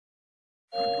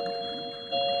Yeah,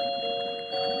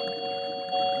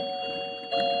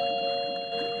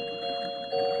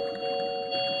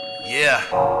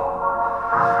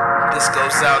 this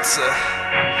goes out to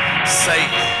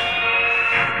Satan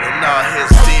and all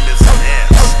his demons and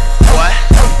ants. What?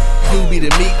 You be the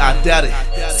meat, I doubt it.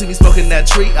 See me smoking that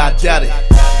tree, I doubt it.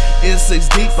 In 6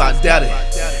 deep, I doubt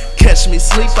it. Catch me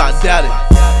sleep, I doubt it.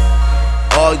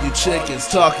 All you chickens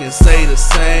talking say the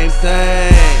same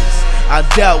things. I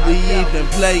doubt we even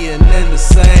playing in the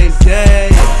same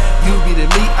game. You be the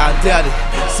meat, I doubt it.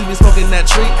 See me smoking that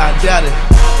tree, I doubt it.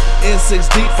 In 6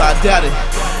 deep, I doubt it.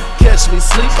 Catch me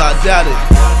sleep, I doubt it.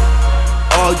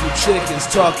 All you chickens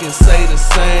talking say the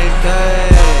same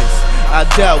things. I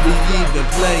doubt we even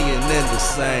playing in the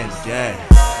same game.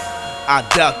 I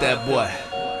doubt that boy.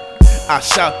 I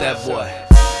shout that boy.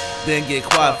 Then get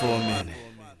quiet for a minute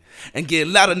and get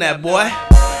loud on that boy.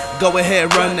 Go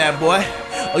ahead, run that boy.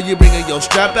 Or you bringing your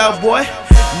strap out, boy?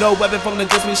 No weapon from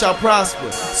against me shall prosper.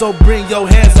 So bring your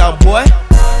hands out, boy.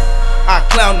 I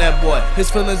clown that boy, his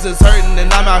feelings is hurting and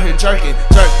I'm out here jerking.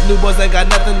 New boys ain't got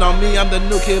nothing on me, I'm the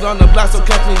new kid on the block, so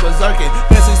catch me berserking.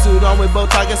 Fancy suit on with bow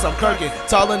tie, guess I'm kirking.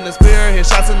 Tall in the spirit, hit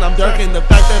shots and I'm dirking. The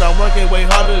fact that I'm working way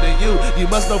harder than you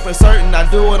must know for certain I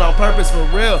do it on purpose for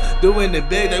real. Doing it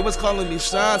big, they was calling me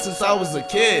Sean since I was a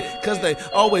kid. Cause they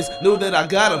always knew that I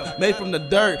got them, made from the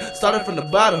dirt, started from the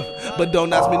bottom. But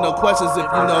don't ask me no questions if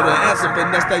you know the answer.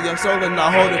 Finesse that young soul and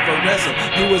I hold it for ransom.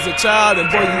 You was a child and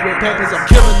boy you with peppers, I'm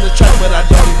killing the track. But I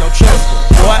don't need no transfer.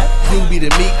 What? You be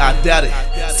the meat, I doubt it.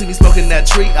 See me smoking that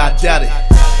tree, I doubt it.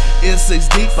 In 6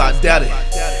 deep, I doubt it.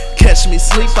 Catch me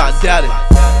sleep, I doubt it.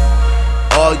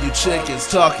 All you chickens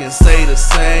talking say the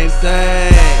same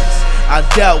things. I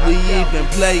doubt we even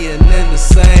playing in the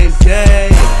same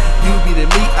game. You be the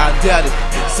meat, I doubt it.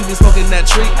 See me smoking that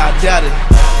tree, I doubt it.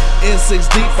 In 6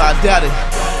 deep, I doubt it.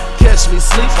 Catch me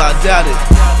sleep, I doubt it.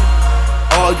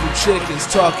 All you chickens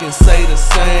talking say the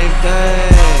same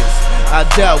things. I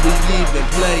doubt we even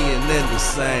playing in the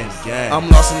same game. I'm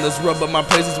lost in this world, but my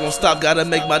praises won't stop. Gotta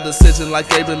make my decision like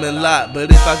Abram and Lot.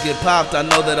 But if I get popped, I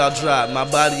know that I'll drop. My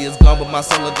body is gone, but my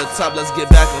soul at the top. Let's get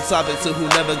back on topic to who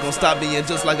never gonna stop me. And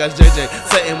just like I JJ,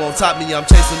 Satan won't top me. I'm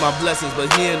chasing my blessings,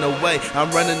 but he in the way.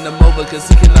 I'm running them over cause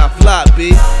he cannot fly,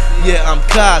 B. Yeah, I'm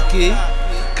cocky,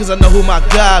 cause I know who my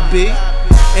God be.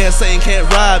 And Satan can't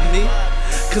rob me,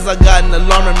 cause I got an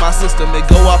alarm in my system. It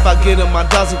go off, I get him, my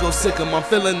dogs will go sick him. I'm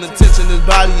feeling the tension, his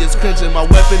body is cringing. My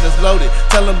weapon is loaded,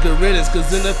 tell him good riddance, cause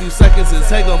in a few seconds his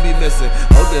head gon' be missing.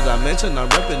 Oh, did I mention I'm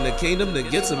reppin' the kingdom that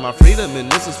gets in my freedom?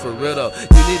 And this is for real though.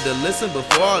 You need to listen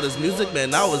before all this music,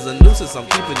 man, I was a nuisance, I'm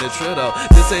keeping it true though.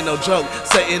 This ain't no joke,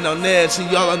 Satan on edge, she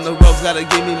all on the ropes, gotta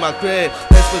give me my cred.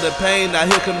 Thanks for the pain, now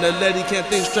here come the lady, can't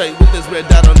think straight with this red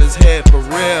dot on his head, for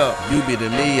real. You be the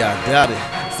me, I doubt it.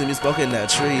 See me smoking that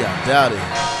tree, I doubt it.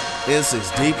 In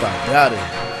 6 deep, I doubt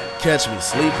it. Catch me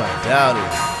sleep, I doubt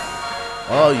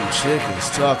it. All you chickens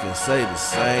talking say the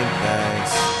same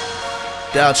things.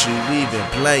 Doubt you even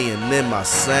playing in my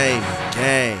same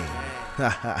game.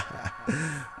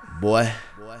 Boy.